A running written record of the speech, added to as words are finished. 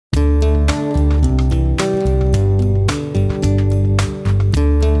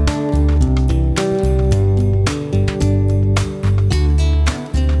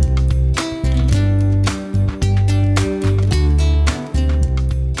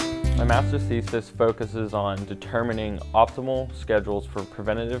master's thesis focuses on determining optimal schedules for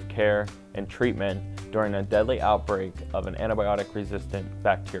preventative care and treatment during a deadly outbreak of an antibiotic-resistant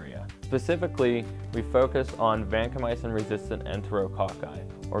bacteria. Specifically, we focus on Vancomycin-Resistant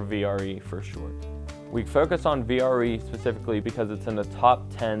Enterococci, or VRE for short. We focus on VRE specifically because it's in the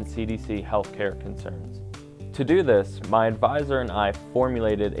top 10 CDC healthcare concerns. To do this, my advisor and I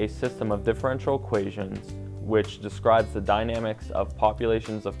formulated a system of differential equations which describes the dynamics of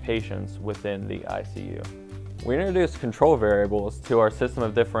populations of patients within the ICU. We introduced control variables to our system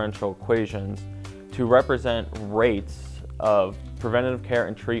of differential equations to represent rates of preventative care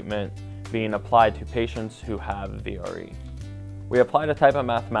and treatment being applied to patients who have VRE. We applied a type of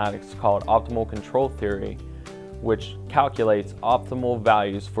mathematics called optimal control theory, which calculates optimal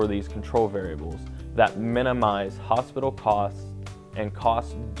values for these control variables that minimize hospital costs and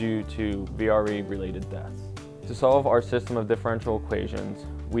costs due to VRE-related deaths. To solve our system of differential equations,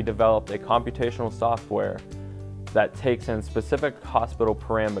 we developed a computational software that takes in specific hospital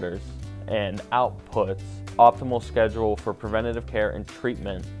parameters and outputs optimal schedule for preventative care and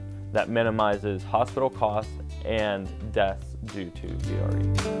treatment that minimizes hospital costs and deaths due to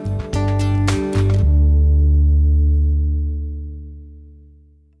VRE.